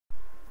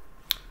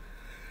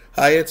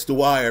Hi, it's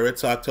Dwyer.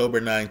 It's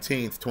October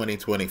 19th,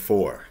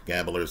 2024.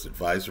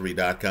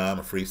 GamblersAdvisory.com,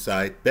 a free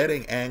site.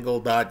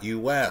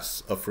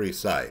 BettingAngle.us, a free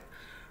site.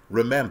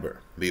 Remember,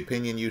 the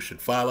opinion you should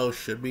follow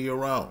should be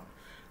your own.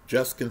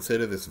 Just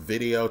consider this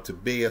video to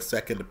be a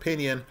second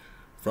opinion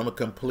from a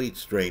complete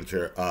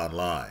stranger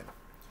online.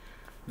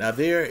 Now,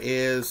 there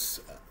is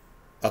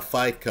a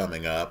fight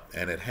coming up,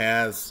 and it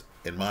has,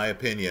 in my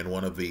opinion,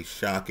 one of the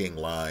shocking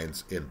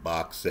lines in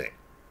boxing.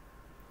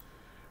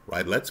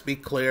 Right, let's be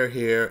clear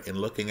here in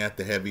looking at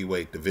the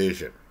heavyweight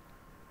division.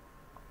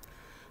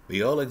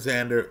 The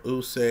Alexander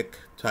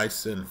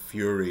Usyk-Tyson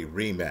Fury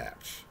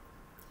rematch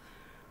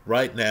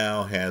right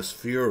now has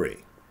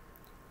Fury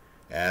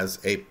as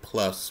a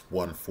plus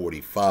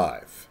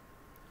 145.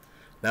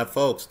 Now,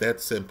 folks,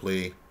 that's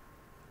simply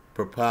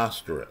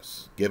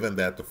preposterous, given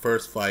that the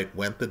first fight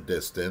went the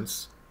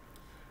distance.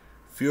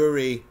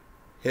 Fury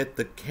hit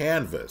the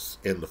canvas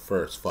in the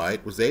first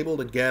fight, was able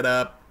to get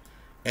up,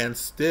 and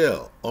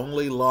still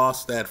only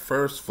lost that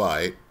first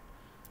fight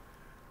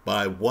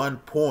by 1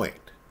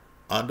 point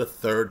on the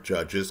third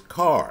judge's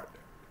card.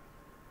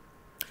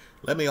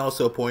 Let me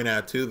also point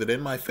out, too, that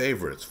in my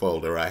favorites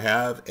folder, I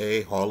have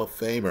a Hall of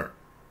Famer,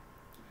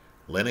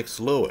 Lennox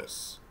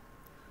Lewis,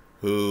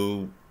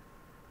 who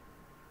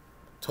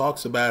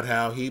talks about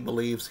how he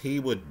believes he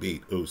would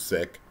beat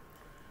Usyk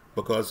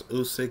because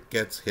Usyk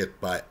gets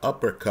hit by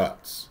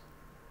uppercuts.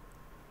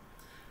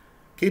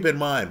 Keep in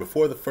mind,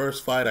 before the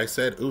first fight, I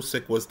said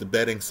Usyk was the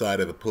betting side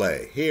of the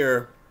play.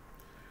 Here,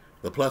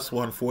 the plus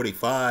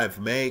 145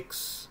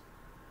 makes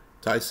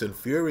Tyson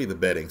Fury the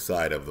betting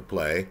side of the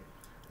play.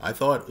 I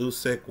thought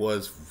Usyk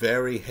was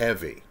very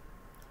heavy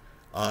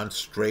on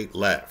straight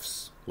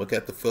lefts. Look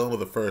at the film of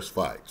the first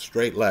fight,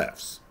 straight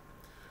lefts.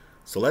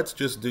 So let's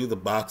just do the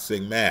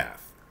boxing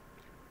math.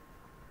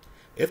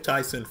 If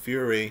Tyson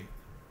Fury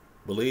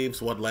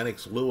believes what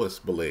Lennox Lewis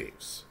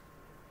believes,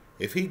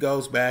 if he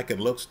goes back and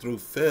looks through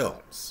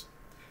films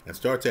and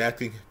starts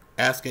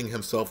asking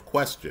himself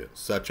questions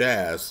such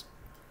as,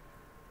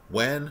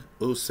 when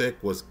Usyk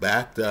was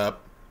backed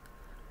up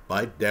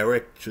by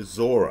Derek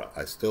Chisora,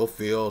 I still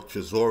feel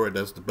Chisora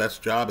does the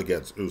best job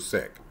against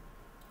Usyk,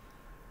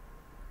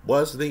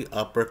 was the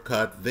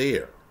uppercut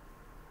there?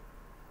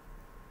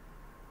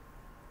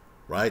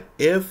 Right?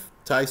 If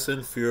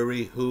Tyson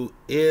Fury, who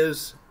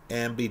is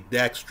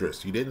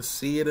ambidextrous, you didn't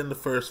see it in the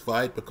first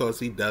fight because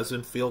he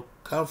doesn't feel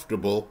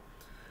comfortable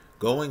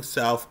going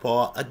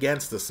southpaw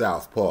against the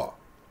southpaw.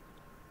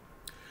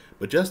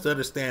 But just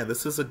understand,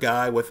 this is a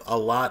guy with a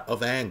lot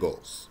of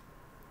angles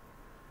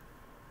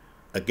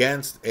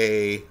against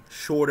a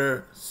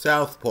shorter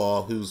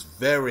southpaw who's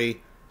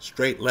very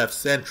straight left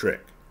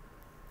centric.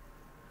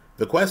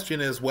 The question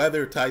is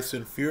whether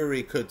Tyson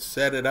Fury could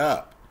set it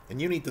up.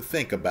 And you need to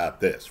think about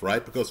this,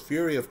 right? Because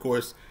Fury, of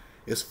course,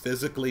 is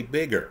physically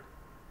bigger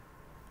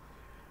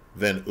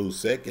than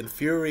Usyk, and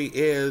Fury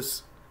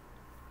is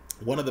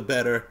one of the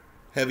better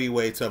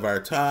heavyweights of our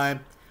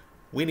time.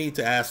 We need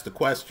to ask the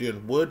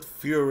question, would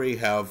Fury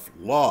have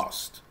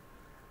lost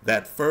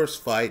that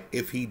first fight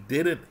if he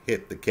didn't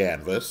hit the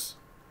canvas?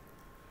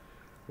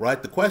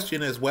 Right? The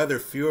question is whether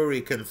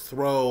Fury can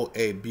throw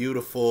a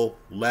beautiful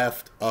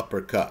left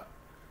uppercut.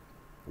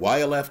 Why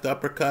a left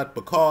uppercut?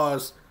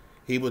 Because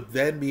he would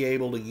then be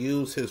able to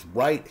use his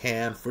right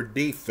hand for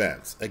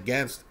defense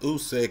against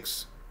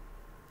Usyk's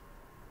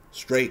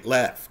straight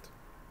left.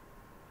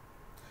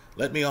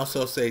 Let me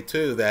also say,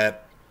 too,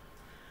 that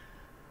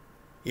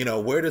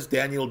where does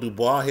Daniel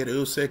Dubois hit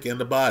Usyk? In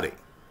the body.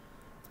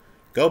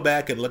 Go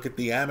back and look at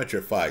the amateur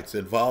fights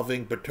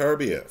involving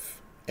Beterbiev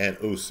and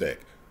Usyk.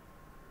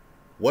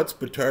 What's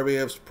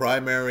Beterbiev's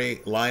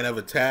primary line of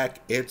attack?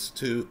 It's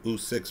to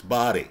Usyk's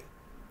body.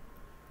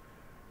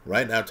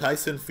 Right now,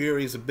 Tyson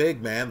Fury's a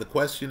big man. The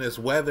question is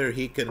whether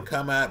he can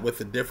come out with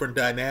a different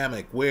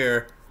dynamic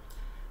where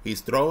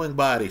he's throwing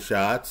body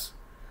shots,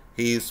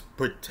 he's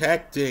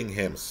protecting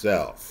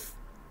himself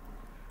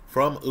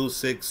from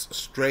Usyk's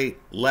straight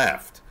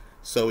left.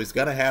 So he's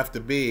going to have to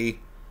be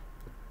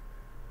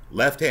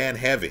left hand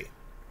heavy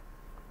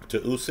to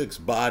Usyk's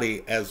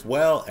body, as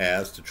well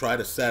as to try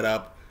to set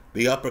up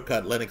the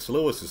uppercut Lennox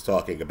Lewis is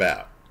talking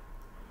about.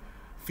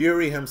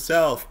 Fury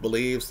himself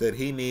believes that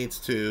he needs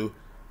to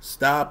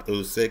stop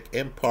Usyk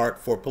in part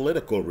for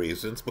political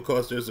reasons,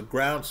 because there's a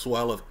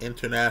groundswell of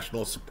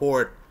international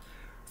support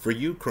for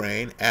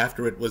Ukraine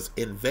after it was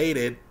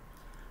invaded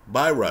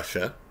by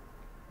Russia,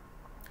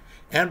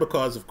 and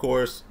because, of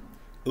course,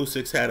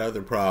 Usyk's had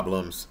other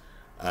problems,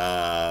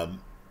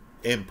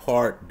 in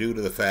part due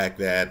to the fact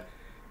that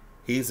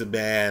he's a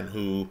man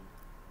who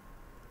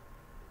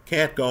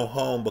can't go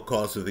home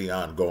because of the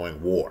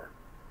ongoing war.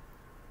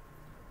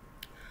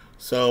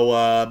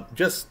 So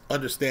just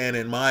understand,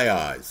 in my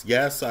eyes,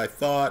 yes, I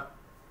thought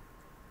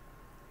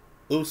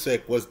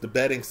Usyk was the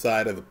betting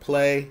side of the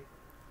play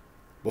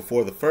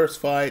before the first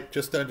fight.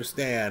 Just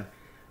understand,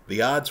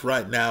 the odds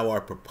right now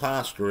are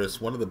preposterous.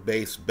 One of the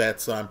base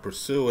bets I'm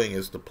pursuing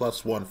is the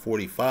plus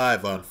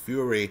 145 on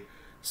Fury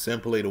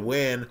simply to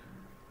win.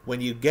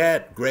 When you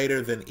get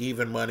greater than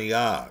even money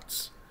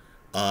odds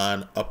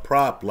on a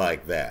prop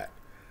like that,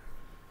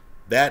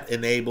 that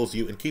enables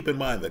you, and keep in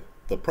mind that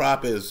the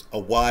prop is a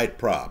wide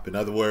prop. In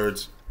other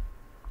words,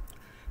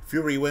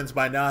 Fury wins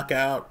by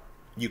knockout,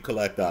 you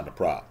collect on the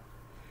prop.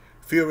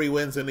 Fury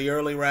wins in the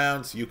early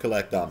rounds, you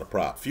collect on the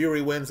prop.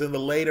 Fury wins in the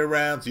later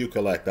rounds, you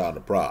collect on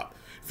the prop.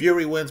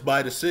 Fury wins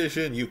by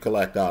decision, you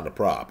collect on the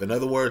prop. In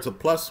other words, a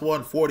plus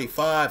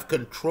 145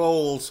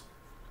 controls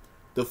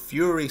the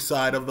Fury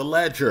side of the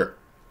ledger.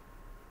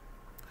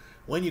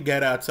 When you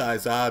get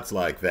outsized odds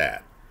like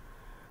that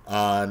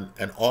on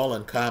an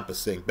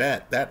all-encompassing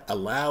bet, that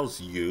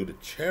allows you to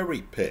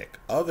cherry pick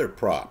other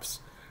props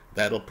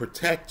that'll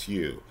protect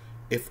you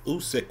if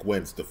Usyk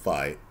wins the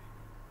fight,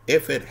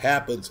 if it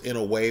happens in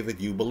a way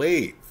that you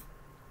believe.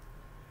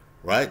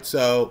 Right?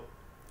 So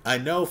I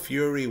know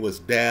Fury was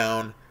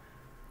down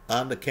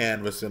on the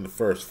canvas in the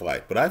first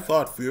fight, but I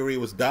thought Fury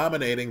was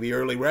dominating the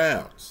early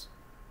rounds.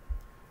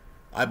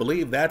 I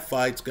believe that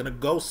fight's going to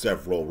go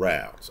several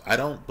rounds. I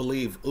don't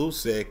believe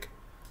Usyk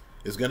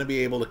is going to be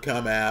able to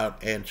come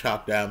out and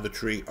chop down the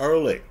tree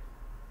early.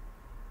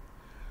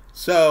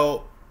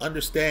 So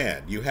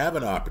understand, you have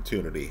an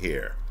opportunity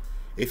here.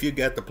 If you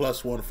get the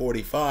plus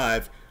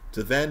 145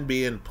 to then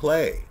be in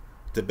play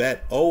to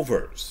bet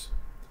overs.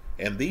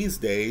 And these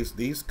days,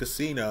 these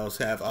casinos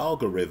have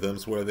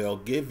algorithms where they'll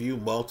give you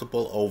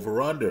multiple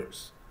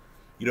over-unders.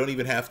 You don't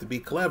even have to be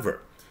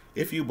clever.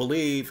 If you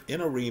believe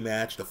in a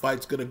rematch, the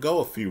fight's going to go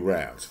a few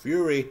rounds.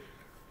 Fury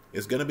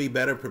is going to be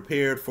better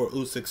prepared for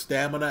Usyk's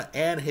stamina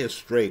and his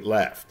straight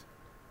left.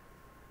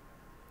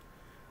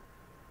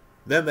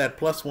 Then that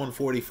plus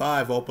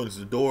 145 opens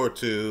the door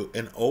to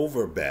an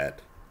over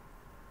bet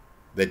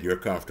that you're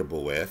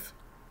comfortable with.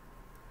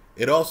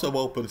 It also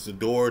opens the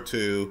door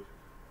to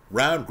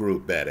round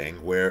group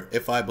betting, where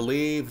if I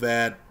believe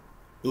that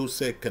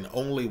Usyk can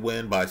only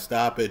win by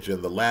stoppage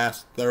in the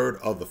last third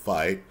of the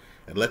fight,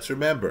 and let's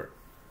remember,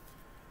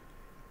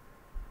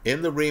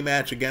 in the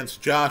rematch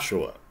against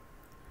Joshua,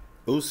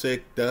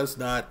 Usyk does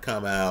not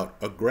come out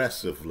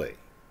aggressively.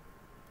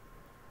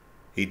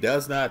 He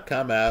does not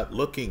come out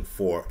looking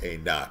for a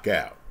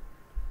knockout.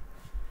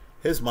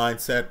 His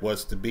mindset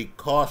was to be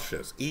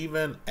cautious,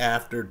 even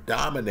after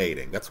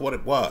dominating. That's what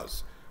it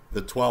was,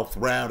 the 12th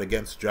round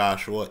against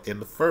Joshua in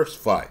the first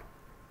fight.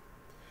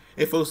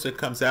 If Usyk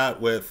comes out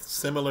with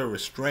similar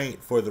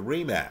restraint for the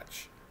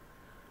rematch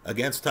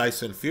against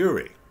Tyson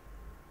Fury,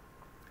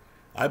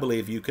 I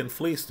believe you can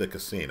fleece the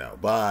casino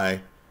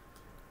by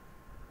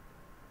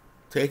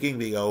taking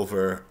the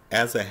over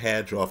as a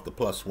hedge off the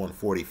plus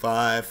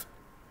 145,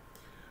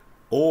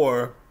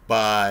 or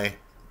by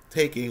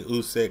taking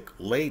Usyk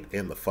late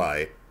in the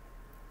fight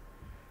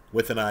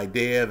with an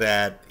idea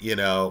that, you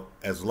know,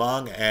 as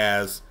long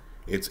as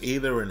it's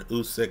either an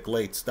Usyk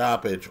late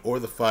stoppage or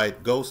the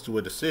fight goes to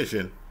a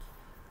decision,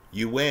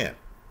 you win.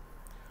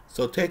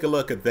 So take a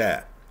look at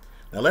that.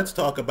 Now let's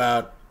talk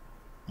about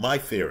my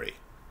theory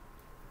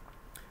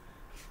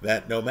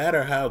that no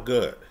matter how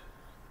good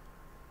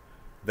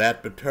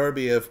that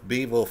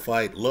Beterbiev-Bivol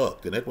fight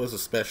looked, and it was a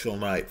special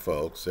night,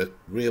 folks. It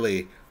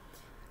really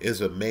is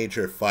a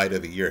major fight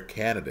of the year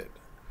candidate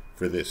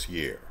for this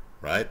year,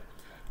 right?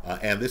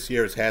 And this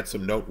year has had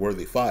some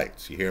noteworthy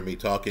fights. You hear me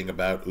talking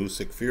about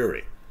Usyk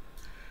Fury.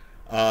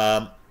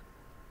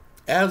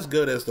 As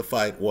good as the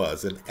fight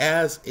was, and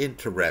as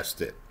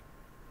interested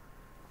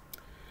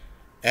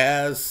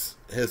as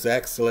His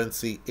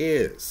Excellency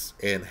is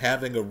in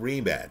having a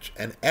rematch,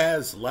 and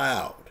as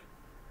loud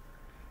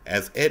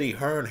as Eddie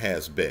Hearn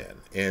has been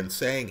in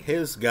saying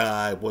his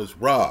guy was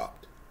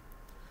robbed,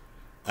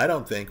 I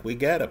don't think we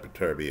get a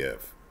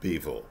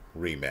Beterbiev-Bivol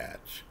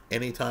rematch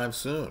anytime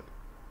soon.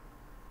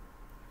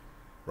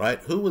 Right?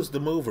 Who was the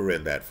mover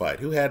in that fight?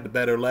 Who had the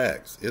better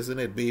legs? Isn't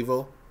it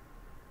Bivol?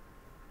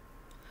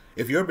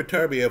 If you're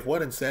Beterbiev,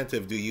 what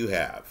incentive do you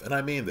have? And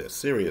I mean this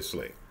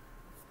seriously.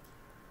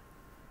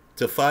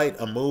 To fight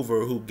a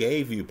mover who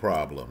gave you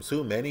problems,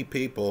 who many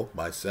people,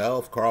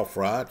 myself, Carl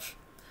Froch,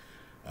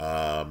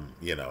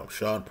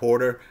 Sean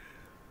Porter,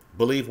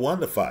 believe won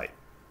the fight.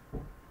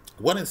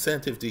 What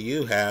incentive do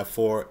you have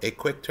for a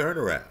quick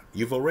turnaround?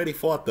 You've already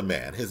fought the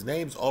man. His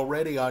name's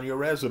already on your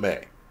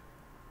resume.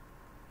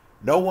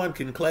 No one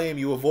can claim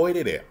you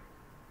avoided him.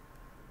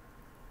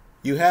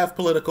 You have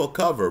political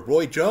cover.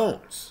 Roy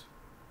Jones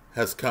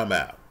has come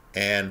out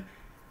and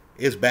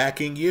is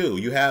backing you.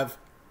 You have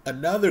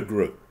another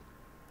group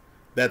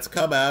that's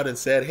come out and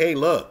said, hey,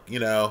 look,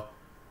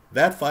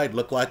 that fight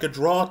looked like a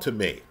draw to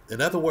me. In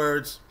other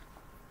words,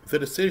 the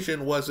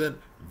decision wasn't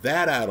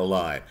that out of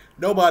line.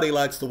 Nobody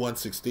likes the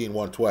 116,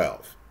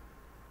 112.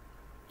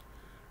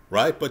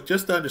 Right? But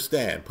just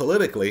understand,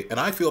 politically, and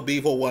I feel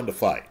Bivol won the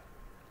fight.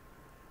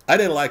 I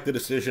didn't like the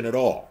decision at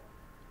all.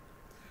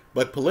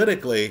 But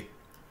politically,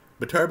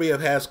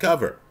 Beterbiev has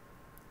cover.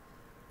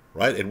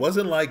 Right? It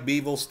wasn't like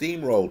Bivol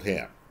steamrolled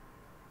him.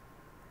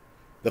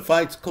 The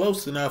fight's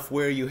close enough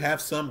where you have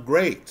some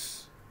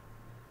greats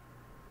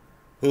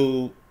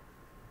who,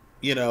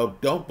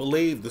 don't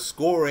believe the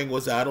scoring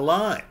was out of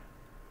line.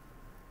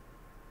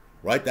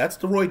 Right? That's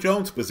the Roy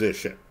Jones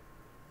position.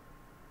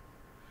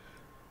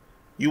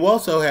 You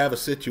also have a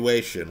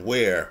situation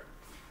where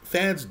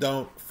fans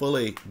don't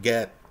fully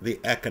get the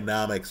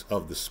economics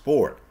of the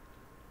sport.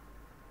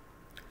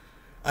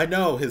 I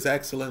know His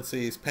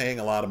Excellency is paying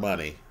a lot of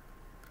money,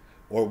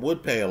 or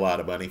would pay a lot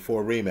of money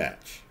for a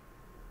rematch.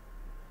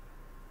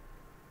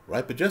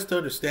 Right? But just to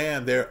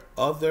understand, there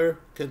are other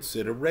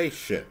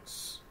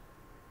considerations.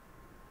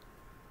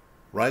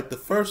 Right? The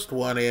first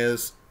one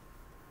is,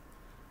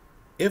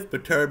 if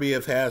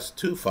Beterbiev has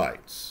 2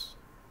 fights,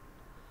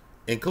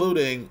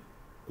 including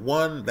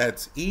one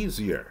that's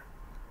easier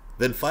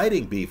than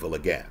fighting Bivol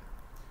again.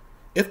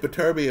 If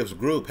Beterbiev's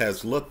group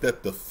has looked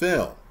at the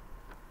film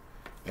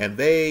and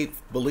they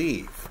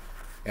believe,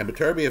 and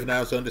Beterbiev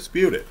now is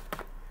undisputed,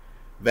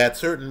 that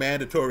certain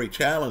mandatory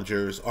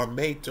challengers are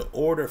made to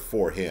order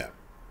for him,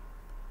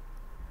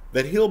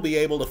 that he'll be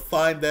able to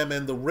find them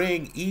in the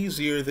ring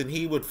easier than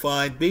he would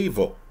find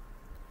Bivol,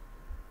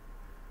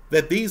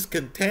 that these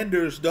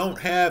contenders don't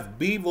have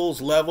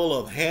Bivol's level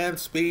of hand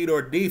speed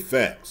or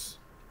defense,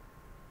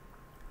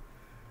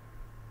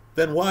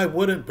 then why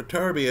wouldn't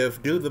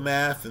Beterbiev do the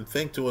math and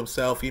think to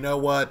himself, you know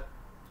what,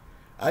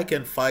 I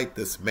can fight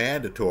this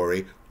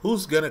mandatory.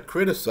 Who's going to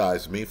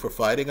criticize me for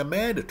fighting a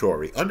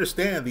mandatory?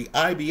 Understand, the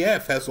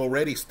IBF has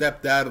already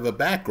stepped out of the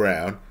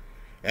background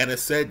and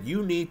has said,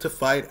 you need to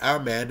fight our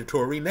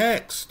mandatory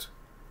next.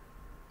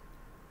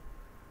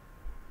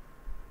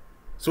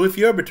 So if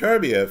you're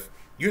Beterbiev,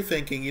 you're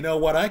thinking, you know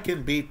what, I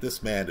can beat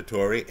this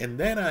mandatory, and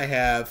then I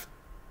have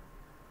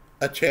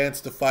a chance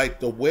to fight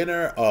the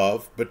winner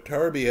of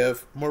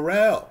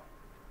Beterbiev-Morel.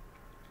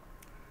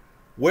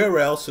 Where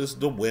else is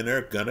the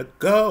winner gonna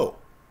go?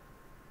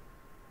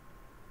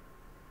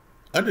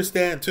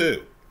 Understand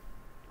too,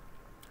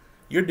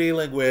 you're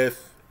dealing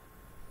with,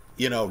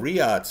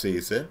 Riyadh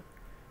season,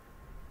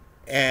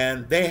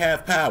 and they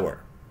have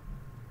power.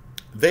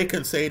 They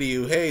can say to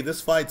you, hey,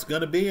 this fight's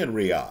gonna be in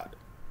Riyadh.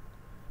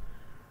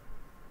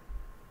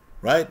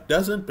 Right?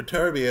 Doesn't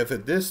Beterbiev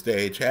at this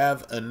stage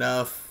have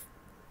enough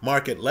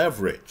market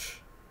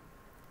leverage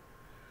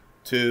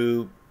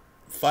to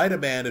fight a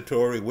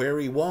mandatory where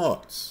he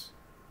wants?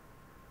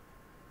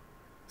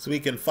 So he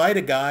can fight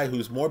a guy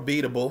who's more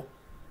beatable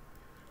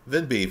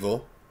than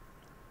Bivol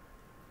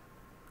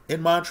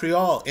in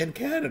Montreal, in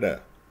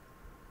Canada,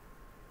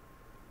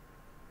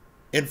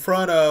 in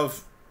front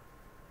of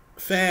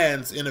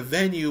fans in a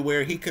venue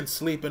where he can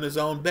sleep in his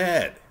own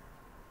bed.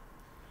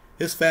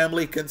 His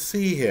family can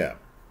see him.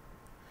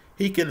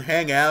 He can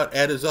hang out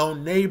at his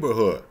own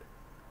neighborhood.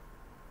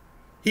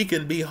 He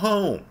can be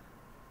home.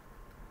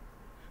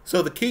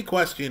 So the key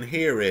question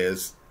here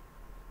is,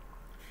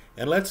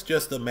 and let's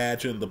just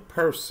imagine the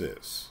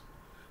purses.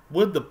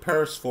 Would the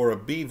purse for a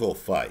Bivol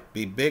fight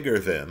be bigger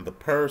than the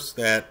purse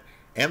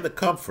and the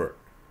comfort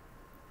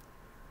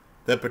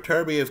that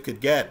Beterbiev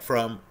could get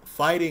from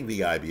fighting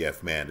the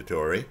IBF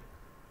mandatory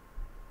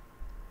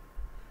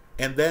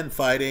and then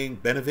fighting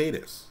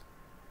Benavidez?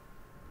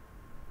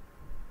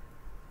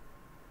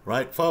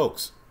 Right,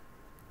 folks?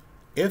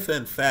 If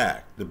in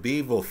fact the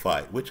Bivol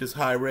fight, which is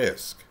high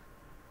risk,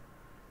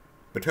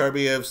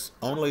 Beterbiev's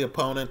only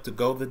opponent to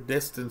go the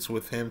distance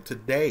with him to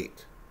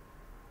date,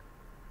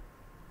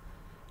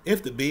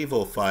 if the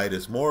Bivol fight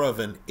is more of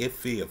an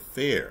iffy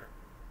affair,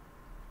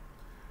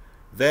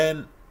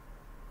 then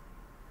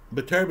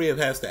Beterbiev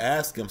has to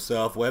ask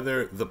himself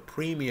whether the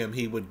premium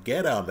he would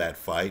get on that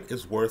fight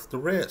is worth the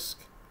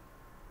risk.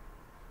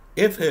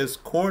 If his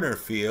corner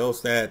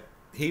feels that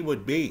he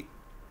would beat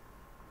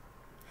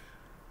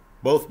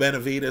both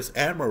Benavidez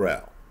and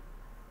Morel,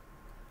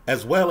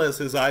 as well as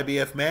his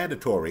IBF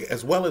mandatory,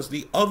 as well as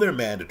the other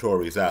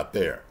mandatories out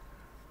there,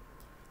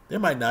 there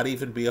might not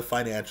even be a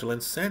financial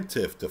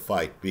incentive to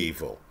fight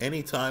Bivol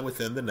anytime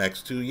within the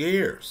next 2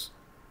 years.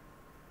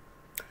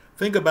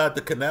 Think about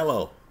the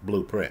Canelo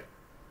blueprint,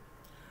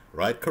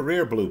 right?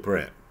 Career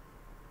blueprint.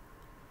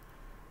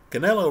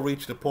 Canelo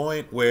reached a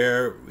point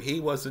where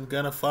he wasn't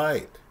going to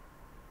fight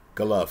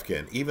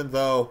Golovkin, even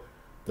though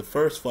the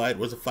first fight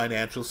was a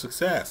financial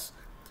success.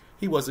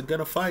 He wasn't going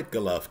to fight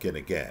Golovkin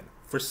again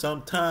for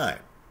some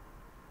time.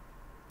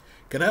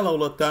 Canelo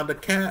looked on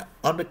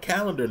the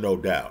calendar, no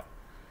doubt,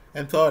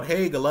 and thought,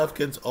 hey,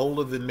 Golovkin's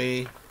older than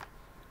me.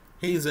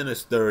 He's in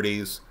his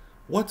 30s.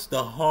 What's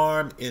the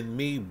harm in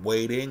me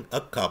waiting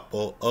a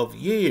couple of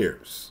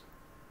years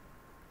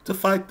to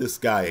fight this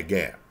guy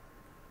again?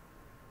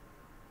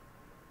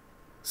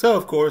 So,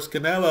 of course,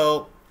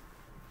 Canelo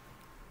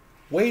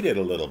waited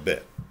a little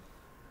bit.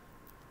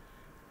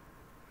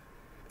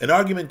 An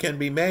argument can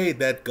be made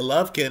that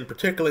Golovkin,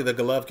 particularly the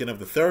Golovkin of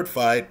the third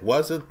fight,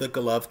 wasn't the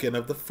Golovkin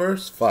of the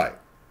first fight.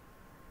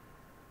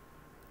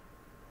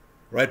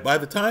 Right? By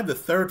the time the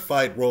third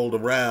fight rolled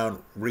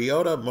around,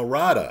 Ryota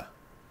Murata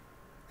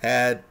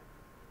had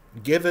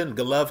given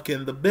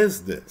Golovkin the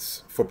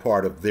business for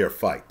part of their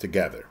fight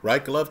together.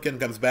 Right? Golovkin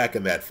comes back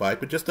in that fight,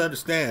 but just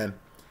understand,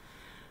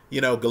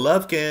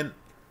 Golovkin,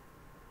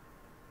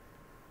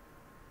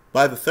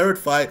 by the third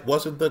fight,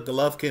 wasn't the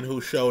Golovkin who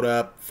showed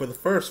up for the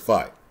first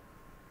fight.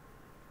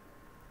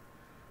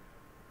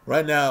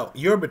 Right now,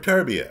 you're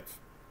Beterbiev.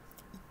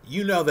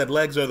 You know that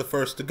legs are the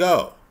first to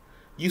go.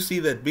 you see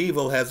that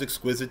Bivol has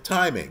exquisite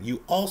timing.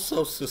 You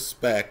also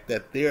suspect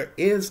that there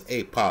is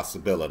a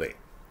possibility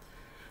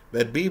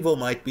that Bivol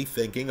might be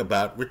thinking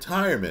about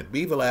retirement.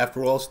 Bivol,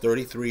 after all, is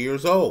 33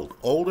 years old,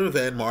 older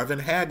than Marvin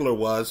Hagler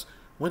was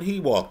when he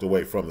walked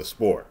away from the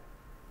sport.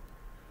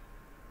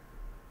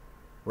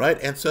 Right?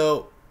 And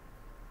so,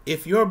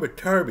 if you're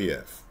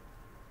Beterbiev,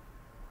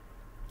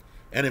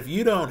 and if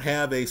you don't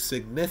have a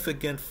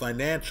significant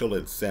financial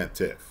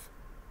incentive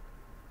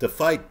to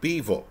fight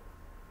Bivol,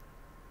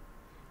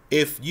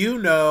 if you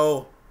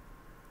know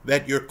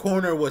that your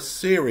corner was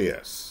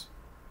serious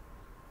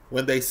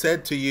when they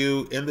said to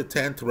you in the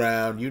 10th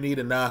round, you need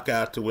a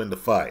knockout to win the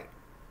fight,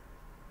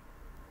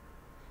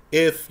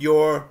 if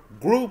your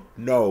group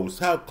knows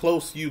how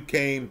close you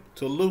came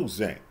to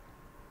losing,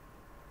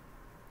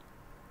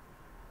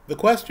 the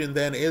question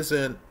then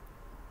isn't,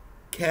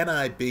 can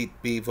I beat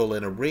Bivol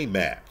in a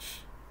rematch?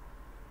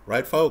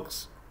 Right,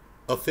 folks?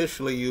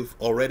 Officially, you've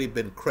already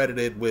been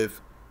credited with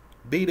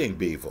beating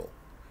Bivol.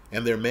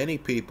 And there are many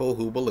people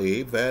who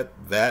believe that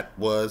that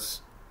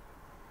was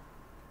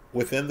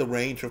within the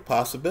range of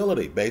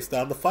possibility based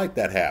on the fight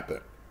that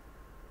happened.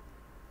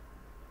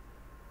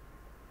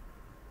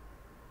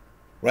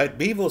 Right?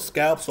 Bivol's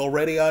scalp's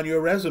already on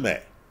your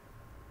resume.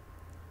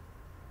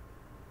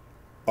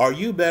 Are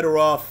you better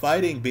off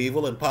fighting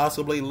Bivol and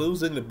possibly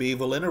losing to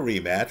Bivol in a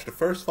rematch? The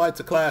first fight's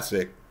a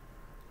classic.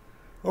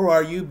 Or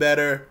are you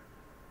better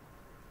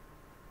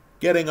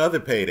getting other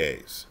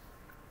paydays?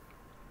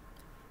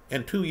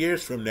 And 2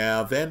 years from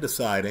now, then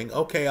deciding,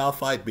 okay, I'll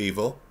fight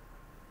Bivol.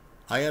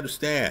 I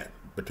understand.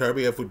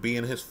 Beterbiev would be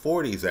in his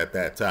 40s at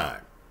that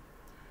time.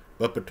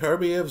 But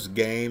Beterbiev's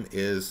game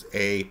is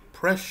a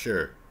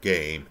pressure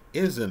game,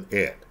 isn't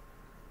it?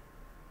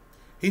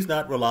 He's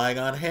not relying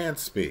on hand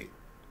speed.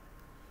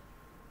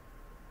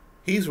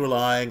 He's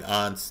relying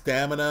on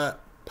stamina,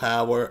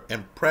 power,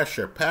 and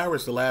pressure. Power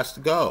is the last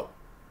to go.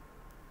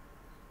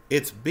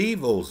 It's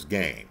Bivol's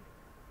game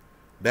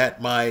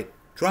that might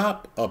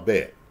drop a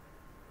bit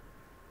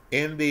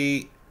in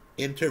the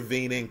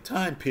intervening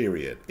time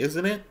period,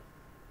 isn't it?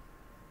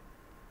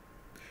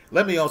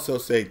 Let me also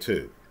say,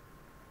 too,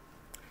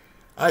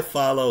 I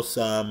follow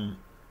some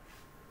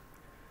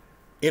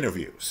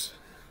interviews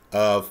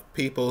of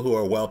people who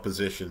are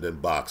well-positioned in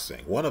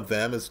boxing. One of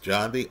them is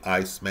John the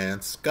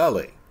Iceman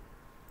Scully.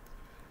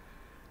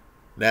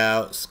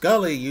 Now,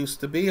 Scully used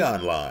to be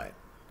online,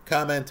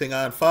 commenting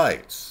on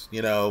fights.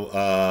 You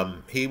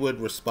know, he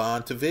would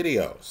respond to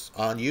videos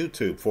on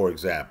YouTube, for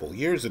example,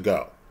 years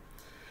ago.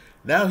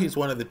 Now he's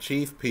one of the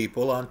chief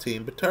people on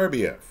Team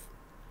Beterbiev.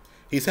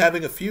 He's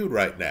having a feud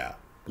right now,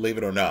 believe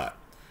it or not,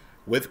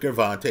 with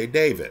Gervonta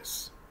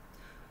Davis,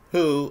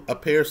 who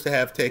appears to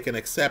have taken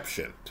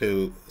exception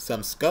to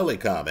some Scully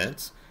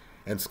comments,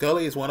 and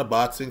Scully is one of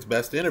boxing's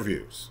best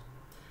interviews,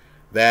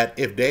 that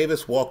if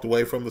Davis walked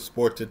away from the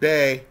sport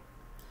today,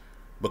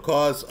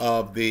 because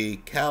of the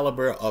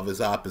caliber of his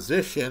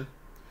opposition,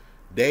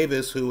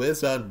 Davis, who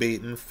is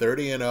unbeaten,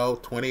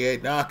 30-0,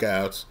 28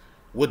 knockouts,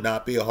 would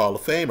not be a Hall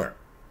of Famer.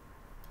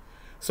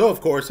 So,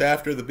 of course,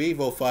 after the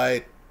Bivol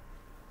fight,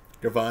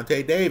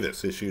 Gervonta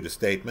Davis issued a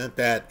statement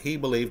that he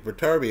believed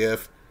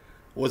Beterbiev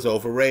was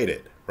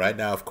overrated. Right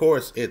now, of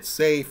course, it's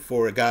safe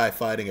for a guy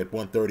fighting at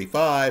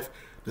 135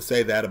 to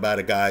say that about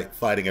a guy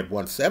fighting at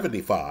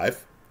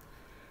 175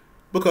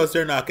 because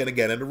they're not going to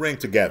get in the ring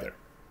together.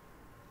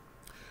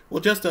 Well,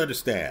 just to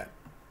understand,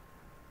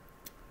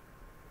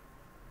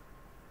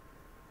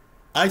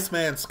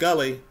 Iceman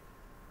Scully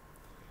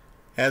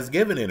has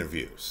given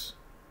interviews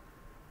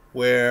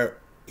where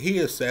he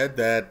has said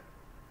that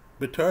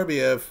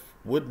Beterbiev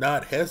would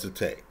not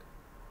hesitate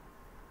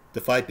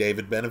to fight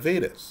David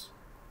Benavidez.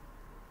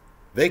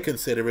 They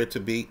consider it to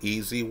be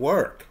easy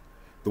work.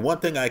 The one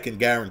thing I can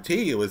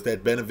guarantee you is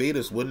that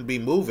Benavidez wouldn't be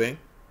moving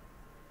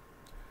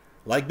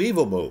like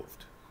Bivol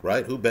moved,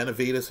 right? Who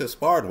Benavidez has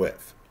sparred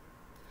with.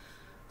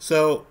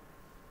 So,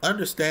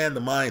 understand the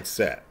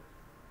mindset,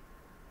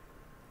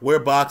 where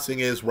boxing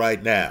is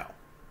right now.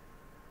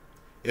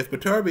 If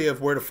Beterbiev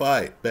were to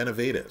fight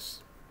Benavidez,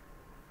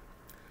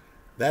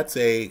 that's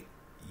a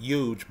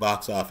huge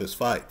box office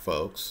fight,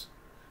 folks.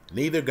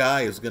 Neither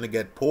guy is going to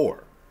get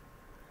poor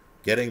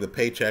getting the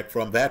paycheck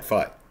from that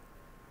fight.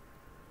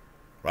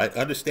 Right?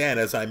 Understand,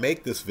 as I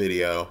make this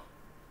video,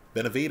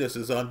 Benavidez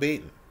is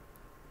unbeaten.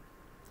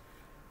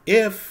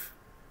 If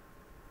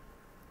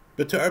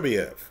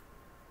Beterbiev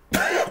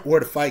were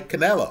to fight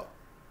Canelo,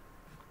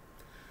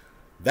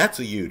 that's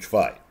a huge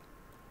fight.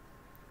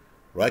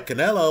 Right?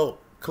 Canelo,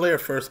 clear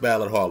first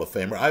ballot Hall of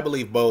Famer. I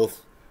believe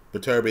both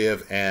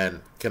Beterbiev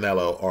and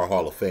Canelo are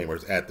Hall of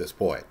Famers at this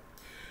point.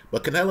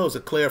 But Canelo's a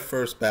clear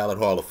first ballot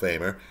Hall of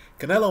Famer.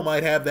 Canelo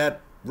might have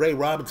that Ray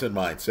Robinson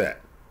mindset.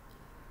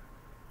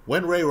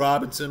 When Ray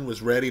Robinson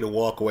was ready to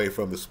walk away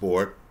from the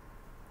sport,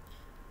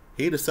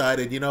 he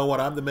decided, you know what,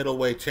 I'm the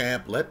middleweight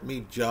champ. Let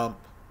me jump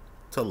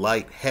to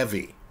light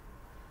heavy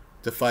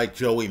to fight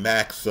Joey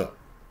Maxim.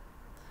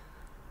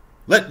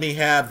 Let me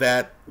have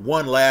that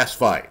one last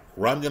fight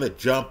where I'm going to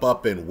jump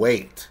up in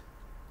weight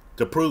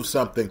to prove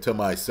something to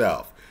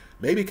myself.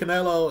 Maybe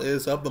Canelo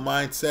is of the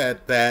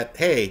mindset that,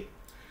 hey,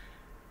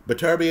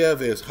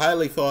 Beterbiev is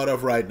highly thought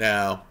of right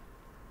now.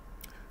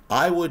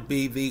 I would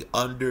be the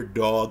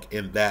underdog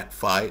in that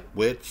fight,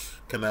 which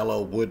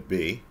Canelo would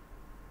be.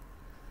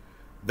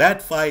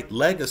 That fight,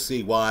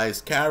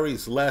 legacy-wise,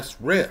 carries less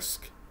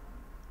risk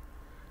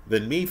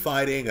than me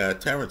fighting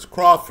Terence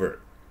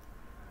Crawford,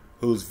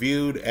 who's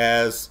viewed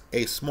as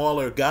a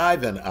smaller guy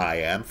than I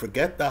am.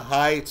 Forget the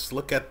heights,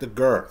 look at the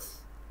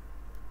girth.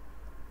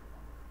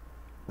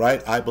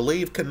 Right? I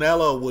believe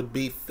Canelo would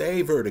be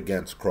favored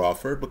against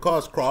Crawford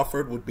because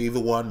Crawford would be the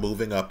one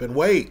moving up in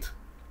weight.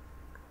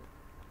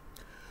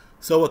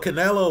 So a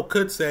Canelo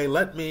could say,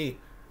 let me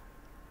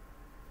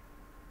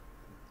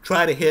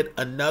try to hit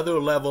another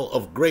level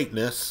of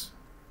greatness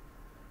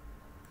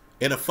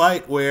in a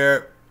fight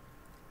where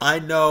I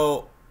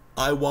know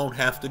I won't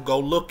have to go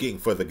looking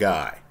for the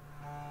guy.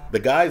 The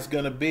guy's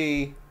going to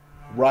be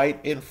right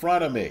in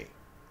front of me.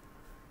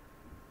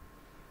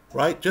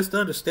 Right? Just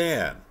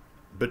understand,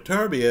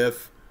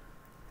 Beterbiev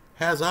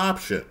has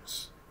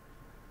options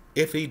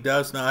if he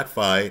does not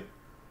fight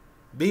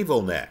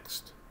Bivol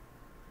next.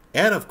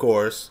 And of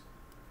course,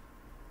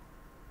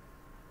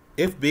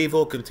 if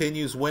Bivol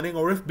continues winning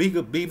or if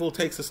Bivol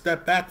takes a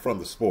step back from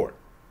the sport.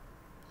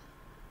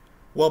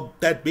 Well,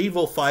 that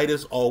Bivol fight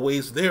is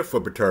always there for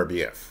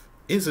Beterbiev,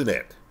 isn't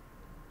it?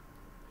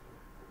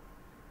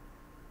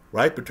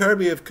 Right?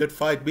 Beterbiev could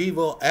fight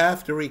Bivol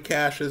after he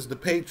cashes the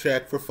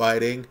paycheck for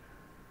fighting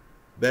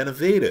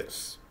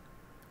Benavidez,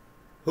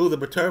 who the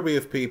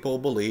Beterbiev people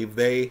believe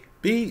they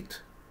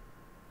beat.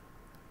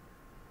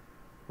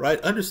 Right?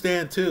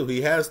 Understand, too,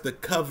 he has the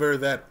cover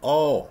that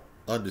all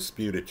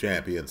undisputed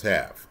champions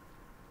have.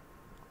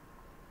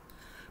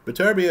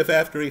 Beterbiev,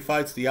 after he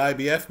fights the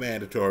IBF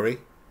mandatory,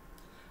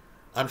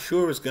 I'm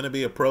sure is going to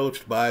be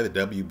approached by the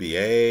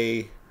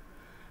WBA,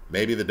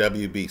 maybe the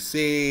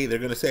WBC. They're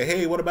going to say,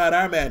 hey, what about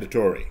our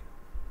mandatory?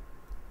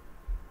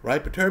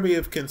 Right?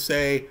 Beterbiev can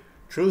say,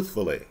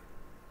 truthfully,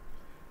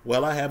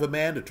 well, I have a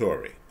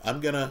mandatory. I'm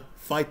going to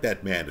fight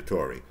that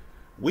mandatory.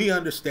 We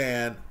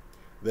understand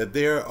that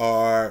there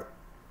are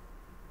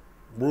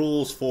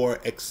rules for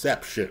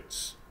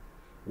exceptions,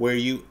 where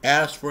you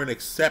ask for an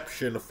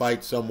exception to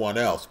fight someone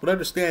else. But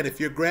understand, if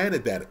you're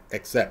granted that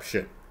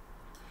exception,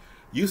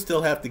 you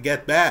still have to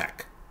get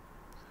back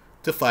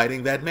to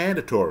fighting that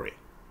mandatory.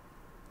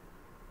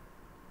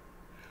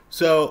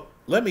 So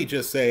let me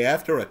just say,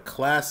 after a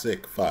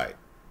classic fight,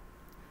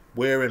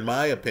 where in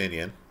my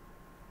opinion,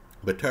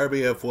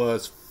 Beterbiev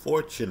was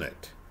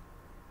fortunate,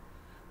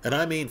 and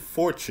I mean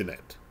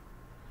fortunate,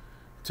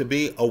 to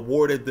be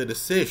awarded the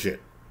decision,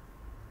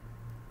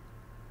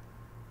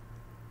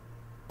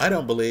 I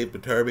don't believe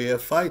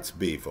Beterbiev fights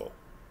Bivol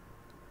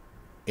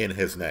in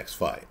his next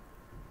fight.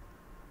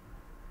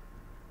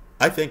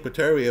 I think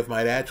Beterbiev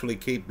might actually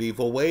keep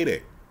Bivol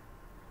waiting.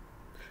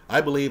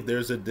 I believe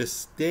there's a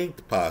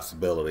distinct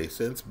possibility,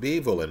 since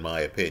Bivol, in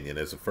my opinion,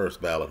 is a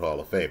first ballot Hall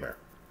of Famer,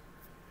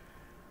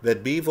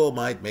 that Bivol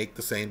might make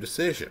the same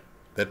decision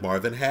that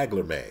Marvin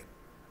Hagler made,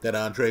 that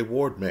Andre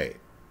Ward made,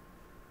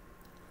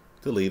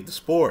 to leave the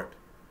sport.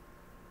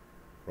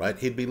 Right?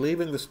 He'd be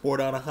leaving the sport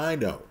on a high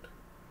note,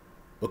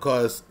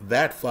 because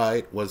that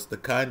fight was the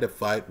kind of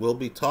fight we'll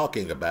be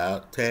talking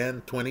about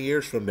 10, 20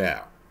 years from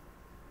now.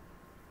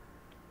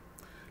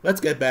 Let's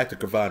get back to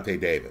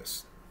Gervonta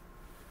Davis.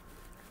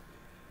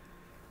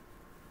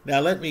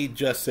 Now, let me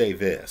just say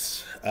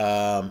this.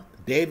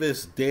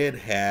 Davis did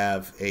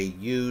have a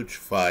huge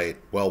fight,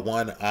 well,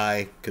 one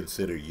I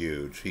consider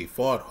huge. He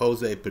fought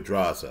Jose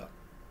Pedraza.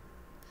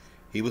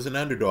 He was an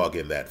underdog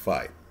in that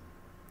fight.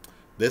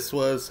 This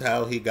was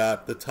how he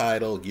got the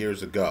title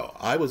years ago.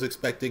 I was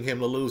expecting him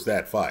to lose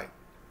that fight,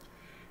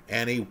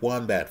 and he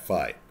won that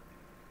fight.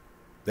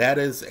 That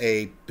is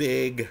a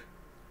big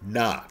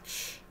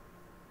notch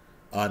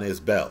on his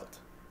belt.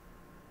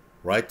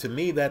 Right? To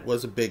me, that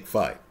was a big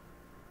fight.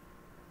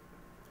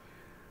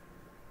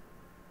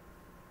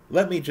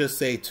 Let me just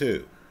say,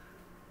 too,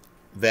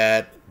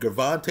 that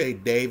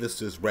Gervonta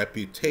Davis's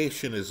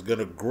reputation is going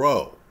to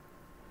grow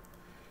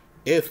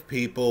if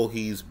people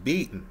he's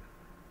beaten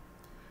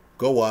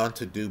go on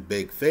to do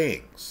big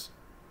things.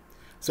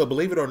 So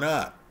believe it or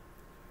not,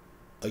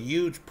 a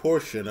huge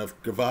portion of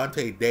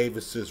Gervonta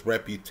Davis's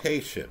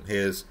reputation,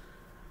 his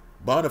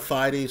bona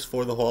fides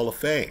for the Hall of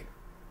Fame,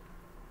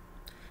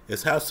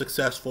 is how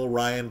successful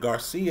Ryan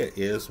Garcia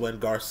is when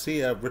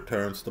Garcia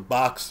returns to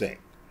boxing.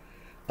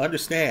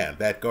 Understand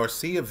that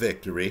Garcia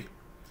victory,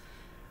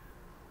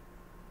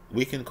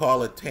 we can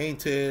call it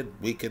tainted,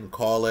 we can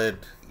call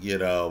it,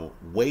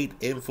 weight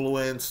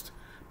influenced,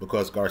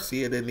 because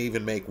Garcia didn't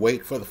even make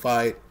weight for the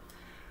fight.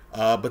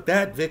 But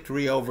that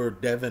victory over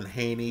Devin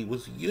Haney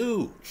was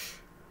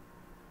huge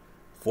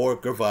for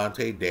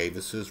Gervonta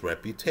Davis's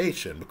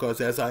reputation,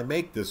 because as I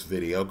make this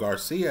video,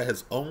 Garcia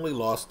has only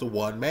lost to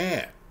one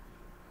man,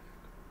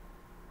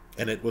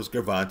 and it was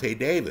Gervonta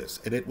Davis,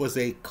 and it was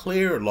a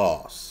clear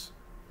loss.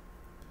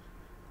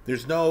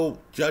 There's no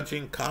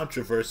judging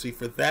controversy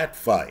for that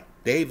fight.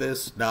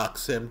 Davis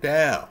knocks him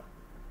down.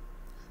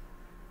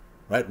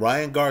 Right?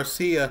 Ryan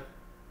Garcia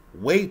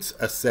waits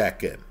a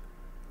second,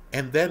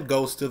 and then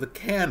goes to the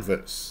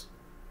canvas.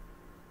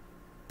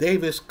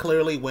 Davis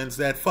clearly wins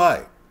that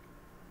fight.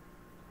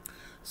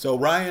 So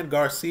Ryan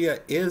Garcia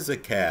is a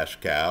cash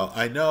cow.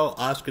 I know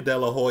Oscar De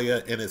La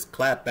Hoya in his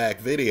clapback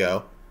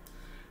video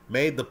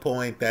made the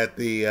point that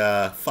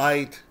the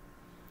fight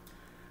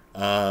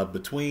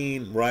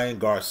between Ryan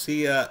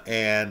Garcia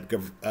and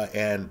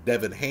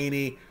Devin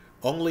Haney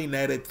only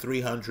netted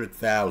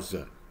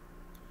 300,000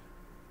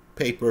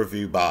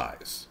 pay-per-view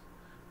buys.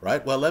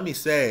 Right? Well, let me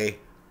say,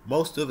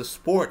 most of the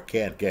sport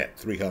can't get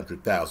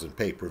 300,000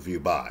 pay-per-view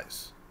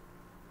buys.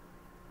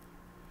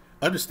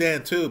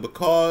 Understand, too,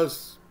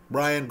 because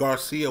Ryan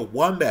Garcia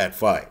won that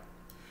fight,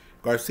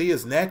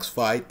 Garcia's next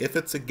fight, if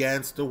it's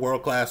against a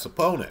world-class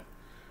opponent,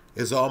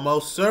 is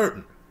almost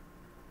certain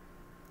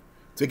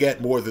to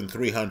get more than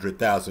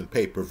 300,000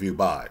 pay-per-view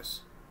buys.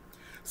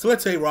 So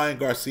let's say Ryan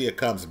Garcia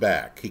comes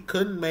back. He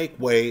couldn't make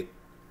weight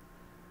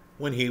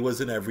when he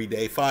was an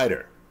everyday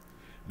fighter.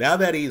 Now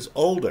that he's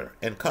older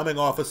and coming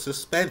off a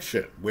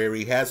suspension where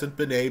he hasn't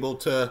been able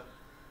to,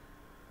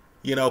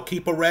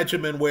 keep a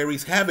regimen where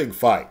he's having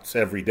fights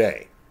every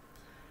day,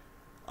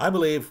 I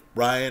believe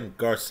Ryan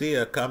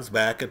Garcia comes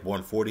back at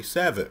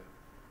 147.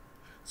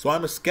 So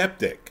I'm a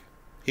skeptic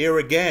here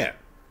again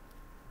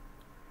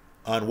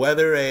on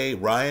whether a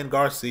Ryan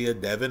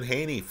Garcia-Devin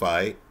Haney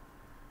fight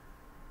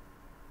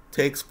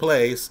takes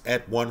place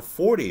at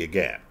 140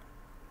 again.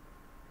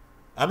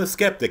 I'm a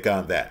skeptic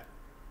on that.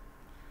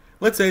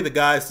 Let's say the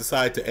guys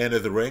decide to enter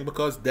the ring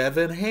because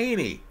Devin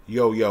Haney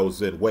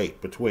yo-yos in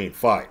weight between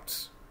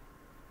fights.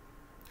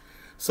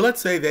 So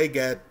let's say they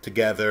get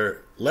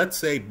together, let's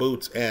say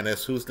Boots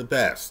Ennis, who's the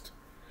best,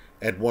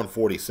 at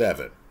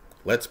 147.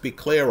 Let's be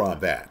clear on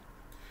that.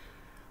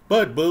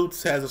 But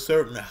Boots has a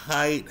certain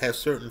height, has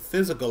certain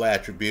physical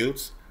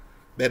attributes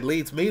that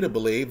leads me to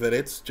believe that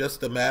it's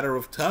just a matter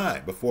of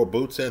time before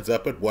Boots ends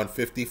up at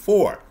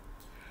 154.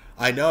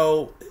 I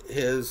know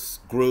his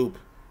group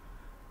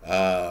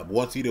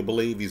wants you to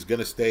believe he's going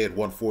to stay at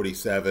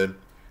 147.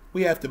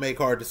 We have to make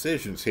hard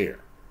decisions here.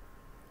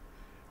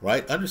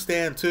 Right?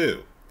 Understand,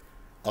 too,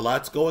 a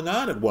lot's going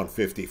on at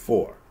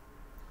 154.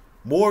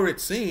 More, it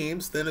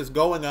seems, than is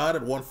going on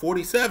at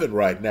 147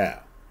 right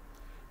now.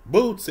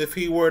 Boots, if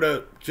he were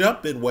to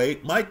jump in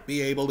weight, might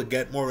be able to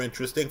get more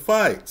interesting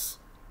fights.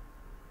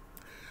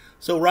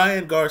 So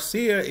Ryan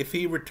Garcia, if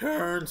he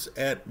returns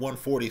at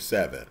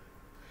 147,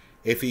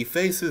 if he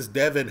faces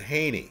Devin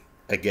Haney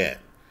again,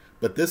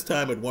 but this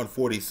time at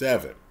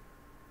 147,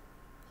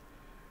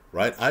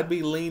 right, I'd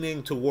be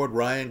leaning toward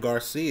Ryan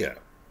Garcia.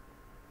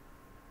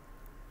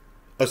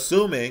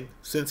 Assuming,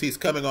 since he's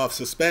coming off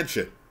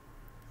suspension,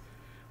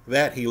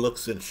 that he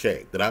looks in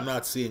shape, that I'm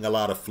not seeing a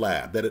lot of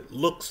flab, that it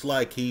looks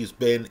like he's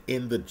been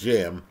in the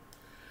gym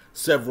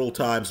several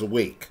times a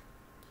week.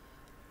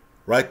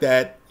 Right,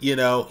 that,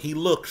 he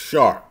looks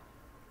sharp.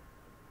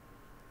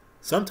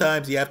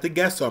 Sometimes you have to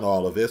guess on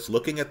all of this,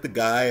 looking at the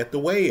guy at the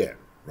weigh-in,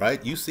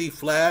 right? You see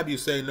flab, you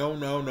say, no,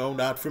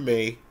 not for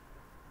me.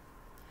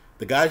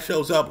 The guy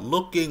shows up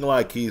looking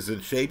like he's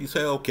in shape, you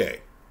say,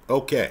 okay.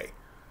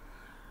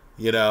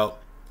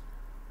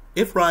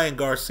 If Ryan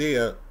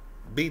Garcia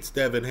beats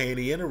Devin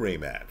Haney in a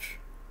rematch,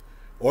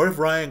 or if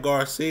Ryan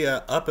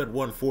Garcia up at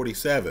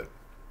 147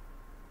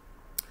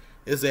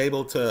 is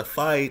able to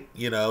fight,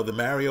 the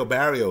Mario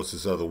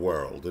Barrioses of the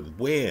world and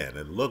win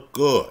and look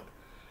good,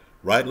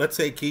 right? Let's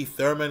say Keith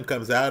Thurman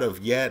comes out of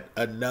yet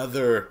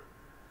another,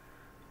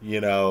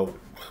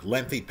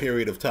 lengthy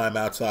period of time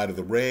outside of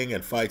the ring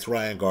and fights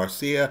Ryan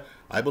Garcia.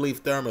 I believe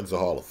Thurman's a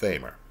Hall of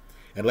Famer.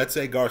 And let's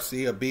say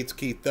Garcia beats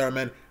Keith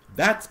Thurman.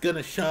 That's going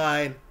to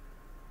shine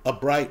a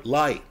bright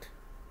light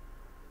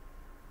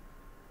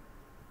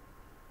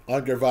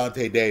on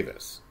Gervonta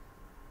Davis.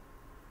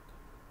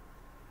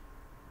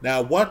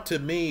 Now, what to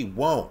me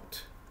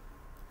won't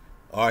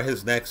are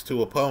his next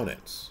two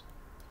opponents,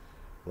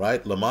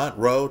 right? Lamont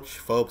Roach,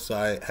 folks,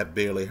 I have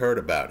barely heard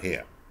about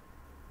him.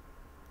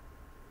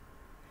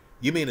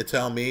 You mean to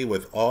tell me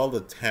with all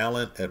the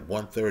talent at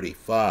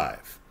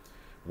 135,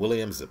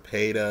 William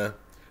Zepeda,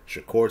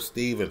 Shakur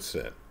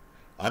Stevenson,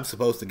 I'm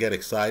supposed to get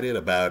excited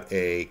about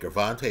a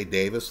Gervonta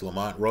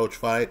Davis-Lamont Roach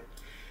fight?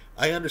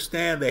 I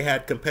understand they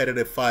had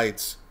competitive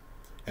fights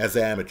as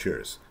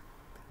amateurs.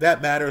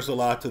 That matters a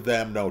lot to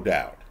them, no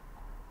doubt.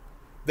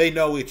 They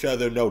know each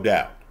other, no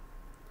doubt.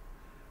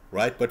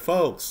 Right? But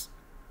folks,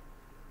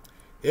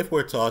 if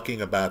we're talking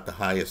about the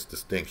highest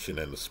distinction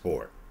in the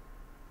sport,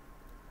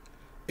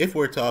 if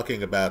we're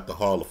talking about the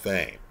Hall of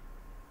Fame,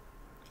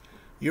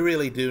 you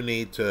really do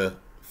need to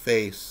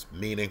face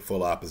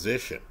meaningful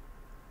opposition.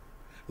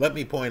 Let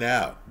me point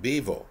out,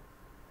 Bivol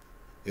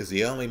is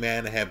the only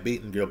man to have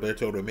beaten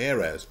Gilberto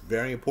Ramirez,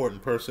 very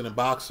important person in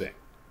boxing.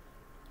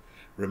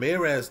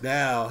 Ramirez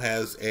now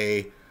has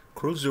a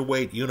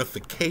cruiserweight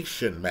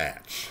unification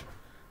match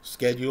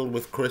scheduled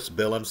with Chris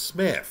Billum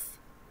Smith.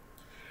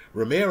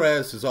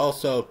 Ramirez is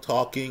also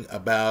talking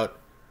about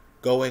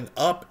going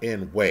up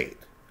in weight,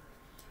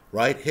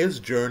 right? His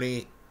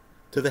journey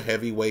to the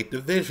heavyweight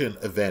division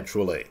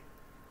eventually.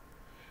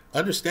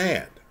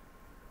 Understand,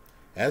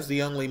 as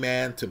the only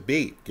man to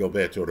beat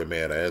Gilberto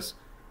Ramirez,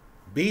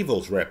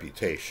 Bivol's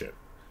reputation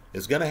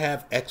is going to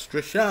have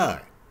extra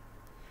shine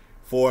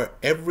for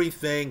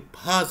everything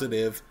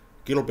positive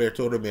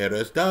Gilberto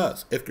Ramirez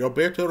does. If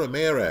Gilberto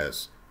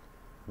Ramirez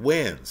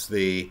wins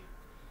the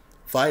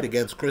fight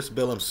against Chris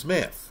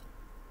Billum-Smith,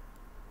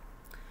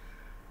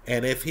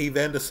 and if he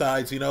then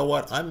decides, you know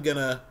what, I'm going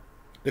to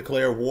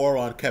declare war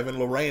on Kevin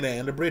Lorena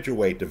in the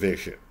Bridgerweight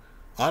division,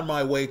 on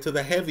my way to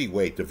the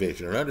heavyweight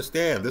division. And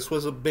understand, this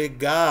was a big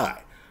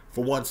guy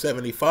for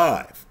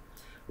 175,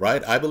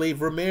 right? I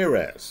believe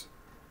Ramirez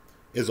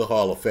is a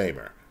Hall of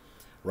Famer,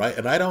 right?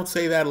 And I don't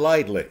say that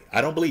lightly.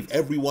 I don't believe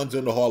everyone's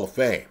in the Hall of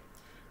Fame.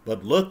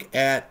 But look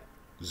at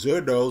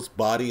Zurdo's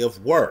body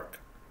of work.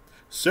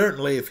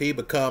 Certainly if he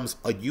becomes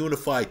a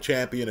unified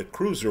champion at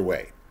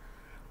cruiserweight,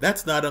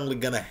 that's not only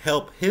going to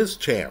help his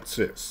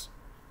chances,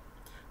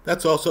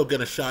 that's also going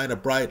to shine a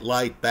bright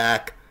light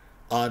back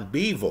on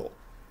Bivol.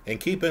 And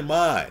keep in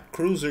mind,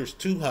 cruisers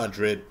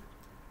 200,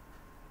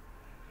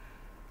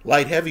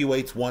 light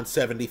heavyweights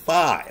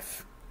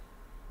 175.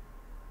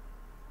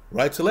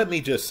 Right, so let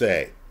me just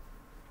say,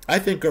 I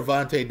think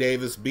Gervonta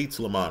Davis beats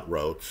Lamont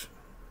Roach.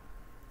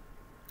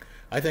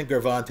 I think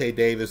Gervonta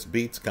Davis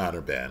beats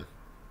Conor Benn.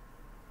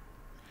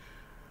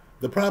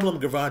 The problem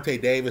Gervonta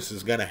Davis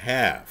is going to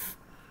have,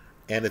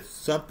 and it's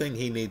something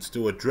he needs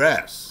to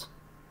address,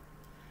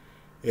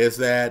 is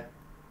that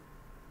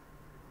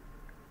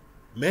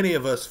many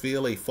of us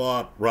feel he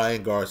fought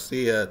Ryan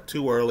Garcia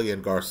too early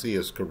in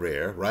Garcia's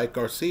career, right?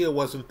 Garcia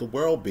wasn't the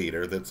world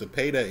beater that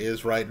Zepeda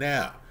is right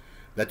now,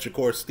 that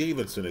Shakur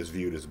Stevenson is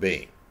viewed as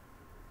being.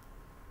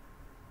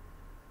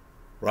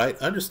 Right?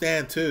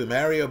 Understand, too,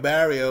 Mario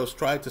Barrios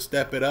tried to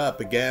step it up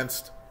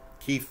against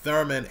Keith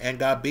Thurman and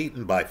got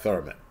beaten by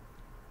Thurman.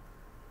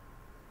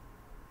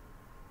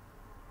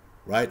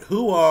 Right?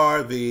 Who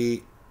are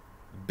the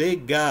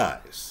big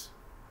guys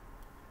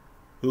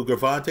who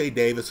Gervonta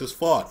Davis has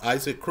fought?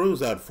 Isaac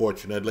Cruz,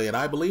 unfortunately, and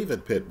I believe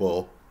in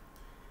Pitbull.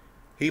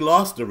 He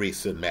lost a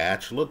recent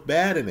match, looked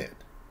bad in it.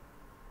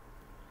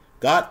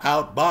 Got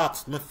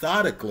outboxed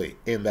methodically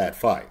in that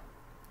fight.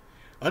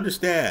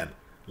 Understand,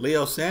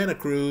 Leo Santa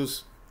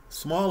Cruz,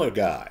 smaller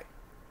guy,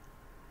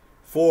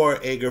 for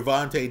a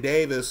Gervonta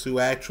Davis who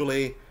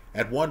actually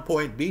at one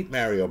point beat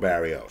Mario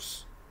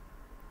Barrios.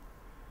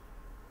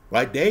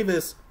 Right?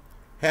 Davis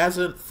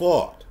hasn't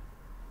fought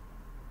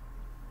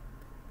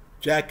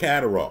Jack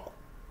Catterall,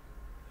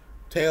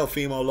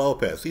 Teofimo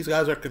Lopez. These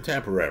guys are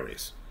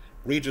contemporaries.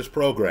 Regis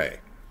Prograis.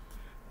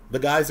 The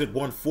guys at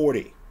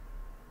 140.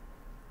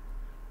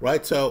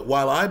 Right? So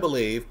while I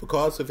believe,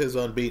 because of his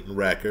unbeaten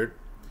record,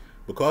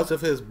 because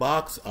of his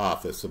box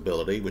office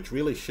ability, which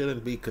really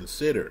shouldn't be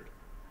considered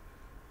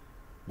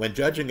when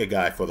judging a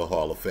guy for the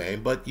Hall of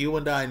Fame, but you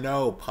and I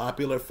know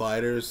popular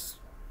fighters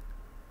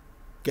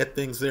get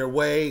things their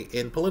way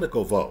in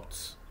political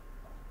votes.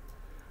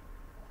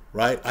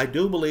 Right? I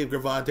do believe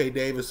Gervonta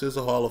Davis is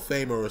a Hall of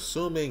Famer,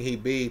 assuming he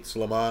beats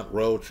Lamont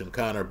Roach and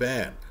Conor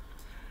Benn.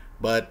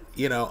 But,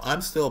 you know,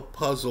 I'm still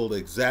puzzled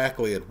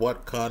exactly at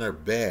what Conor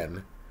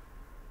Benn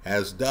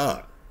has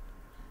done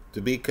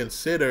to be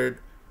considered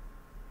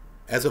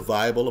as a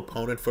viable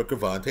opponent for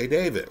Gervonta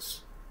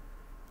Davis.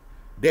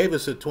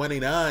 Davis at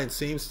 29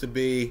 seems to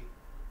be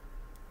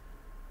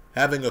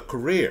having a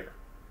career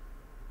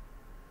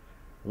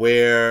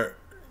where,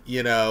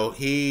 you know,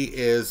 he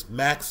is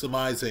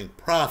maximizing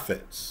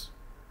profits,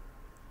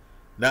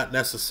 not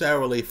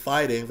necessarily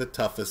fighting the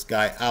toughest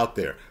guy out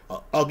there.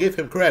 I'll give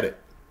him credit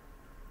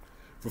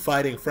for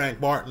fighting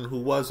Frank Martin, who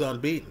was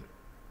unbeaten.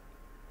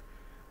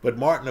 But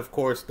Martin, of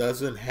course,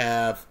 doesn't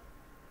have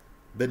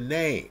the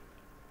name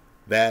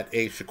that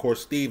a Shakur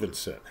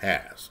Stevenson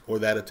has, or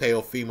that a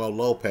Teofimo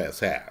Lopez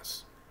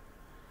has.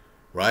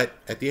 Right?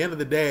 At the end of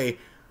the day,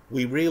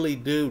 we really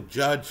do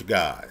judge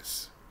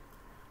guys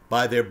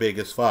by their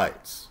biggest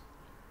fights.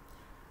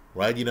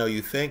 Right? You know,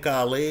 you think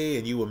Ali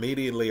and you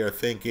immediately are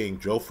thinking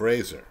Joe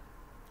Frazier.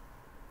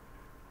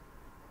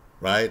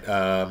 Right?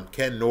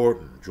 Ken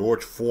Norton,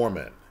 George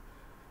Foreman,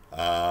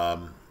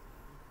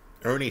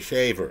 Ernie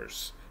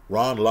Shavers,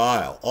 Ron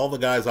Lyle, all the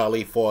guys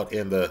Ali fought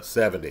in the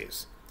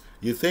 70s.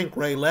 You think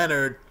Ray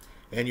Leonard,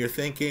 and you're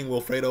thinking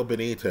Wilfredo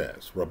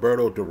Benitez,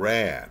 Roberto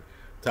Duran,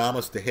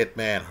 Thomas the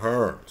Hitman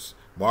Hearns,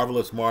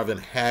 Marvelous Marvin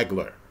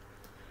Hagler.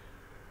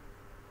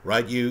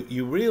 Right?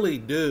 You really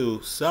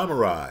do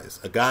summarize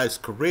a guy's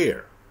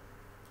career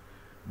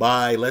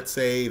by, let's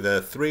say,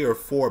 the 3 or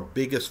 4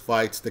 biggest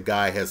fights the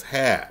guy has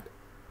had.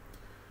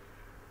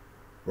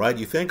 Right?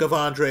 You think of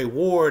Andre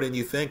Ward and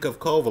you think of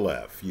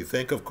Kovalev. You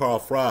think of Carl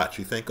Froch.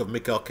 You think of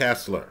Mikkel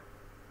Kessler.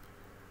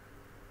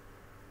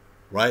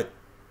 Right?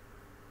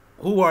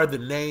 Who are the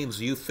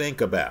names you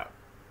think about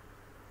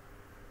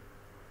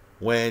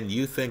when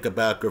you think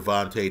about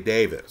Gervonta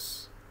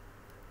Davis?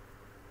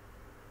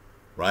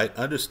 Right?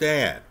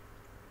 Understand,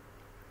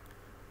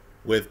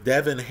 with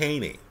Devin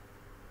Haney,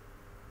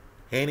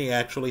 Haney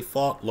actually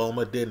fought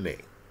Loma, didn't he?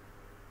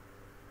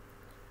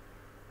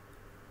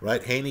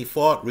 Right? Haney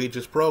fought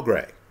Regis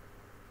Prograis.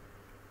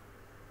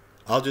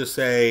 I'll just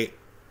say,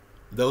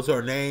 those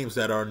are names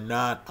that are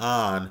not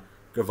on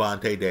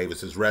Gervonta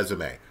Davis's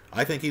resume.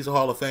 I think he's a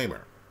Hall of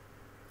Famer.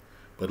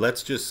 But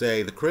let's just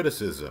say the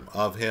criticism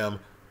of him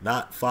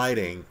not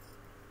fighting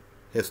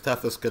his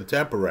toughest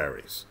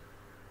contemporaries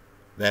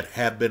that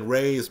have been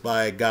raised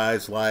by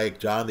guys like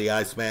John the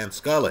Iceman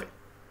Scully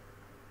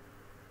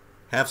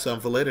have some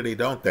validity,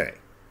 don't they?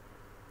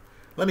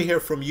 Let me hear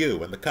from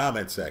you in the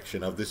comment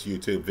section of this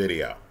YouTube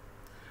video.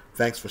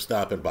 Thanks for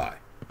stopping by.